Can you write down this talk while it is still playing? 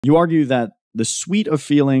You argue that the suite of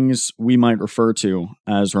feelings we might refer to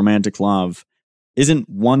as romantic love isn't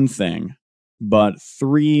one thing, but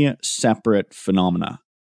three separate phenomena.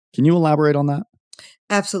 Can you elaborate on that?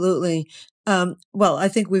 Absolutely. Well, I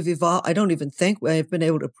think we've evolved. I don't even think I've been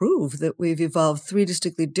able to prove that we've evolved three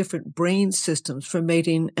distinctly different brain systems for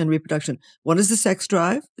mating and reproduction. One is the sex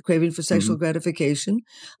drive, the craving for sexual gratification,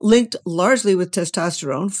 linked largely with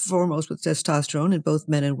testosterone, foremost with testosterone in both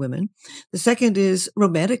men and women. The second is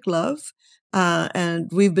romantic love. And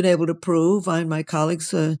we've been able to prove, I and my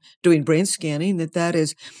colleagues doing brain scanning, that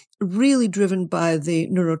is really driven by the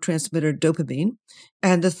neurotransmitter dopamine.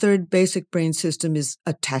 And the third basic brain system is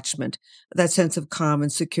attachment, that sense of calm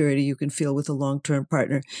and security you can feel with a long-term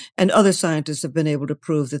partner. And other scientists have been able to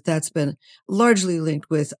prove that that's been largely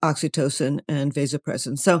linked with oxytocin and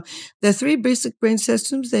vasopressin. So the three basic brain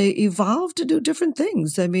systems, they evolved to do different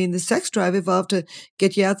things. I mean, the sex drive evolved to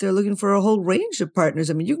get you out there looking for a whole range of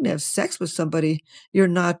partners. I mean, you can have sex with somebody you're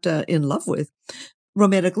not in love with.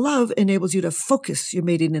 Romantic love enables you to focus your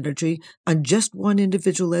mating energy on just one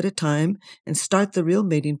individual at a time and start the real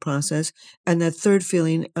mating process. And that third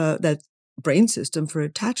feeling, that brain system for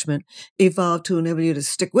attachment, evolved to enable you to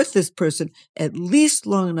stick with this person at least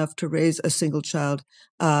long enough to raise a single child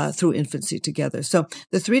through infancy together. So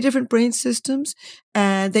the three different brain systems,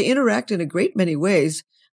 and they interact in a great many ways,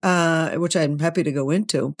 which I'm happy to go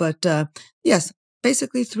into. But yes,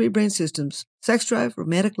 basically three brain systems: sex drive,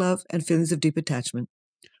 romantic love, and feelings of deep attachment.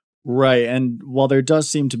 Right. And while there does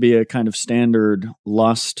seem to be a kind of standard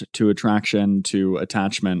lust to attraction to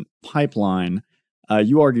attachment pipeline,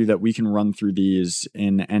 you argue that we can run through these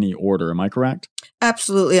in any order. Am I correct?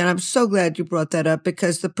 Absolutely. And I'm so glad you brought that up,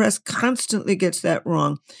 because the press constantly gets that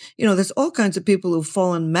wrong. You know, there's all kinds of people who've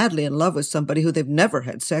fallen madly in love with somebody who they've never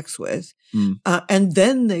had sex with. And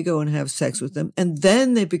then they go and have sex with them. And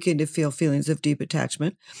then they begin to feel feelings of deep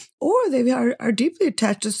attachment. Or they are deeply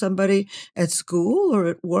attached to somebody at school or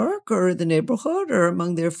at work or in the neighborhood or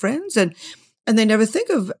among their friends. And they never think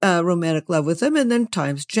of romantic love with them. And then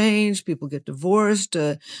times change. People get divorced.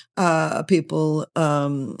 People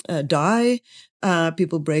die.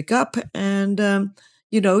 People break up. And,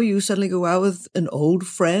 you suddenly go out with an old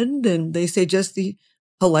friend and they say just the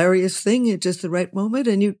hilarious thing at just the right moment,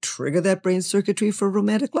 and you trigger that brain circuitry for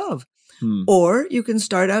romantic love. Or you can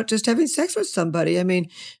start out just having sex with somebody. I mean,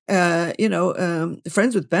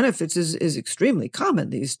 friends with benefits is extremely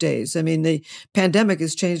common these days. I mean, the pandemic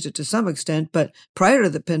has changed it to some extent, but prior to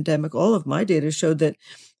the pandemic, all of my data showed that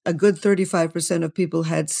a good 35% of people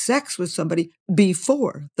had sex with somebody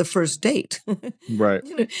before the first date. Right.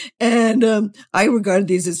 And I regard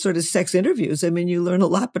these as sort of sex interviews. I mean, you learn a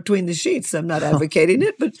lot between the sheets. I'm not advocating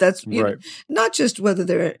it, but that's not just whether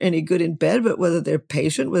they're any good in bed, but whether they're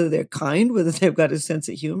patient, whether they're kind, whether they've got a sense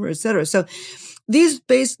of humor, et cetera. So these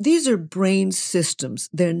are brain systems.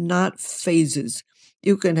 They're not phases.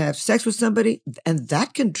 You can have sex with somebody, and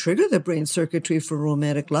that can trigger the brain circuitry for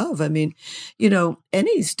romantic love. I mean,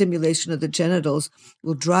 any stimulation of the genitals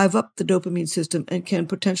will drive up the dopamine system and can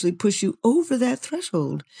potentially push you over that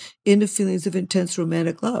threshold into feelings of intense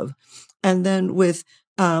romantic love. And then with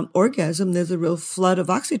orgasm, there's a real flood of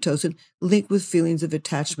oxytocin linked with feelings of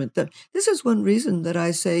attachment. This is one reason that I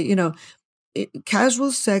say,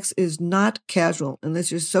 casual sex is not casual unless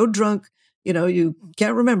you're so drunk, you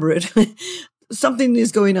can't remember it. Something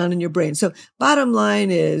is going on in your brain. So bottom line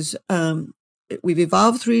is we've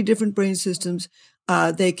evolved three different brain systems.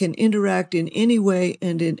 They can interact in any way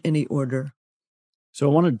and in any order. So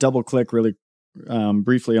I want to double click really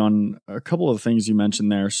briefly on a couple of things you mentioned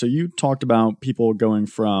there. So you talked about people going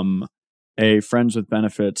from a friends with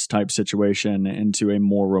benefits type situation into a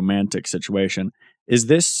more romantic situation. Is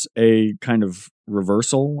this a kind of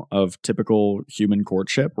reversal of typical human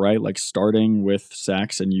courtship, right? Like starting with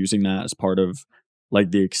sex and using that as part of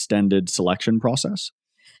like the extended selection process?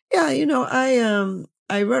 Yeah,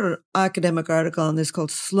 I wrote an academic article on this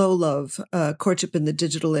called Slow Love, Courtship in the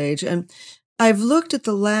Digital Age. And I've looked at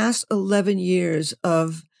the last 11 years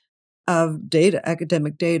of data,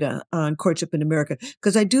 academic data on courtship in America,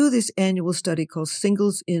 because I do this annual study called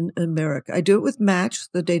Singles in America. I do it with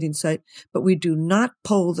Match, the dating site, but we do not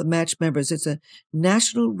poll the Match members. It's a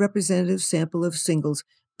national representative sample of singles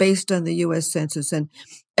based on the U.S. Census. And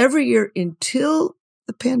every year until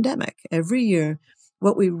the pandemic, every year,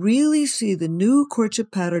 what we really see, the new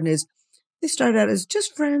courtship pattern is they start out as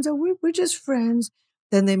just friends. Oh, we're just friends.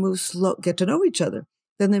 Then they move slow, get to know each other.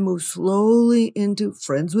 Then they move slowly into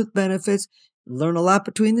friends with benefits, learn a lot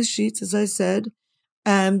between the sheets, as I said,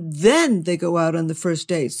 and then they go out on the first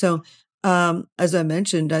date. So, as I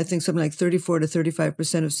mentioned, I think something like 34 to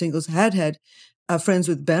 35% of singles had friends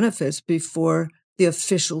with benefits before the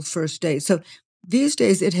official first date. So these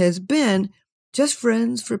days it has been just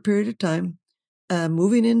friends for a period of time,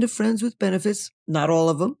 moving into friends with benefits, not all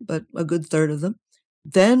of them, but a good third of them,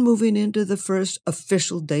 then moving into the first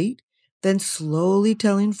official date, then slowly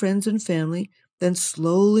telling friends and family, then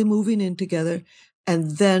slowly moving in together,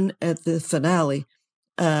 and then at the finale,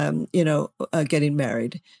 getting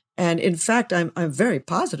married. And in fact, I'm very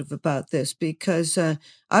positive about this because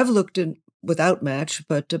I've looked in without Match,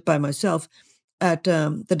 but by myself, at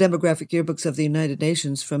the demographic yearbooks of the United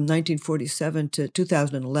Nations from 1947 to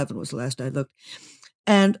 2011 was the last I looked.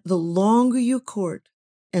 And the longer you court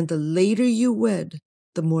and the later you wed,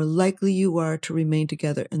 the more likely you are to remain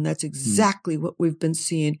together. And that's exactly what we've been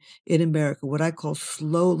seeing in America, what I call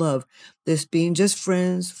slow love. This being just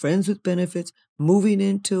friends with benefits, moving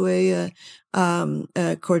into a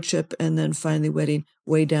courtship, and then finally wedding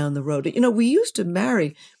way down the road. We used to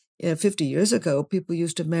marry 50 years ago. People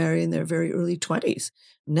used to marry in their very early 20s.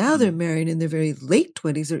 Now they're marrying in their very late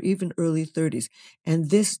 20s or even early 30s.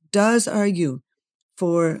 And this does argue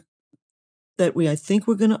for that I think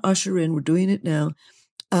we're going to usher in, we're doing it now,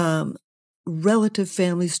 relative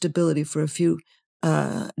family stability for a few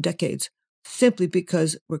decades, simply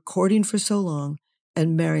because we're courting for so long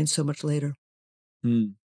and marrying so much later.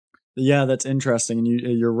 Yeah, that's interesting. And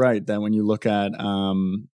you're right that when you look at,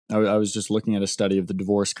 I was just looking at a study of the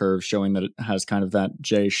divorce curve showing that it has kind of that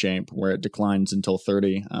J shape where it declines until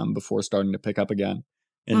 30 before starting to pick up again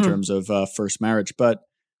in terms of first marriage. But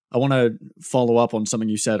I want to follow up on something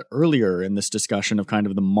you said earlier in this discussion of kind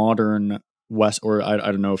of the modern West, or I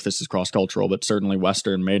don't know if this is cross-cultural, but certainly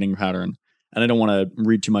Western mating pattern. And I don't want to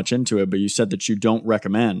read too much into it, but you said that you don't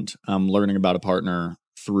recommend learning about a partner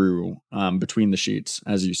through between the sheets,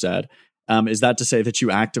 as you said. Is that to say that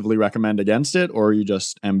you actively recommend against it, or are you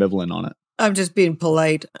just ambivalent on it? I'm just being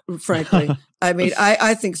polite, frankly. I mean,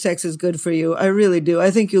 I think sex is good for you. I really do.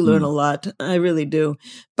 I think you learn a lot. I really do.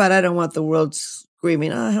 But I don't want the world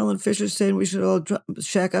screaming, Helen Fisher's saying we should all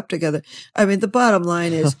shack up together. I mean, the bottom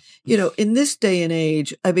line is, in this day and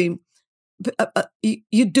age, I mean,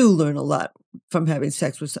 you do learn a lot from having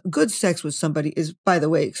good sex with somebody is, by the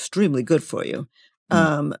way, extremely good for you.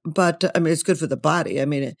 But I mean, it's good for the body. I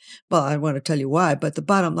mean, I want to tell you why, but the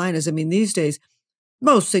bottom line is, I mean, these days,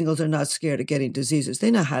 most singles are not scared of getting diseases.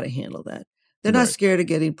 They know how to handle that. They're not scared of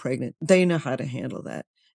getting pregnant. They know how to handle that.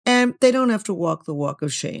 And they don't have to walk the walk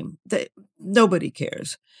of shame. Nobody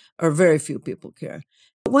cares, or very few people care.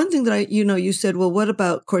 One thing that you said, well, what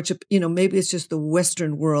about courtship? Maybe it's just the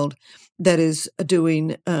Western world that is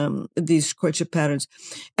doing these courtship patterns.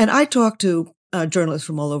 And I talked to journalists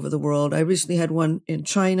from all over the world. I recently had one in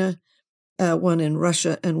China, one in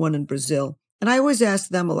Russia, and one in Brazil. And I always ask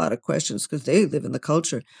them a lot of questions because they live in the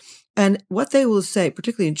culture. And what they will say,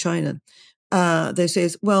 particularly in China, they say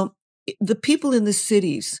is, well, the people in the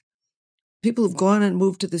cities, people who've gone and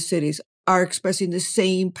moved to the cities, are expressing the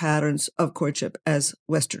same patterns of courtship as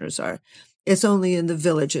Westerners are. It's only in the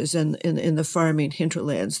villages and in the farming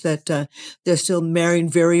hinterlands that they're still marrying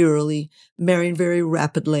very early, marrying very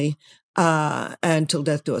rapidly, until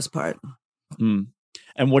death do us part.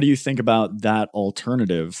 And what do you think about that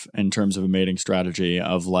alternative in terms of a mating strategy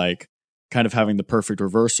of like kind of having the perfect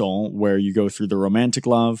reversal where you go through the romantic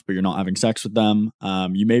love, but you're not having sex with them?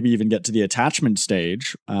 You maybe even get to the attachment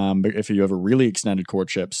stage, but if you have a really extended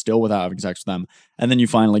courtship, still without having sex with them, and then you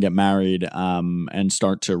finally get married and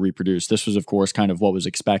start to reproduce. This was, of course, kind of what was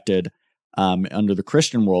expected under the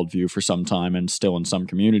Christian worldview for some time and still in some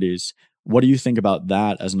communities. What do you think about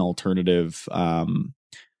that as an alternative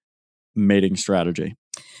mating strategy?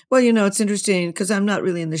 Well, it's interesting because I'm not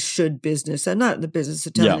really in the should business. I'm not in the business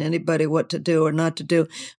of telling anybody what to do or not to do.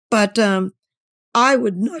 But I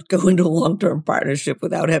would not go into a long-term partnership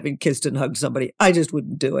without having kissed and hugged somebody. I just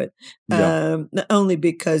wouldn't do it. Only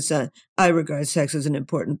because I regard sex as an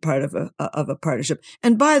important part of a partnership.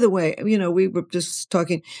 And by the way, we were just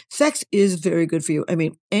talking, sex is very good for you. I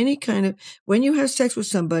mean, when you have sex with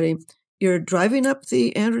somebody, you're driving up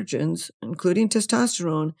the androgens, including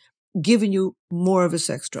testosterone, giving you more of a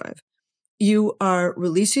sex drive. You are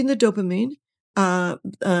releasing the dopamine,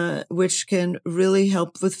 which can really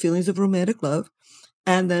help with feelings of romantic love.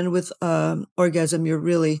 And then with orgasm, you're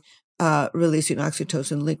really releasing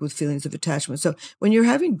oxytocin linked with feelings of attachment. So when you're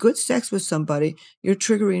having good sex with somebody, you're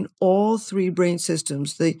triggering all three brain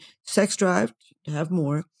systems: the sex drive to have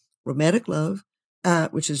more, romantic love,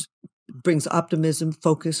 which brings optimism,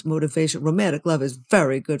 focus, motivation. Romantic love is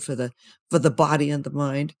very good for the body and the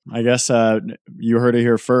mind. I guess you heard it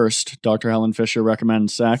here first. Dr. Helen Fisher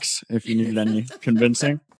recommends sex if you need any convincing.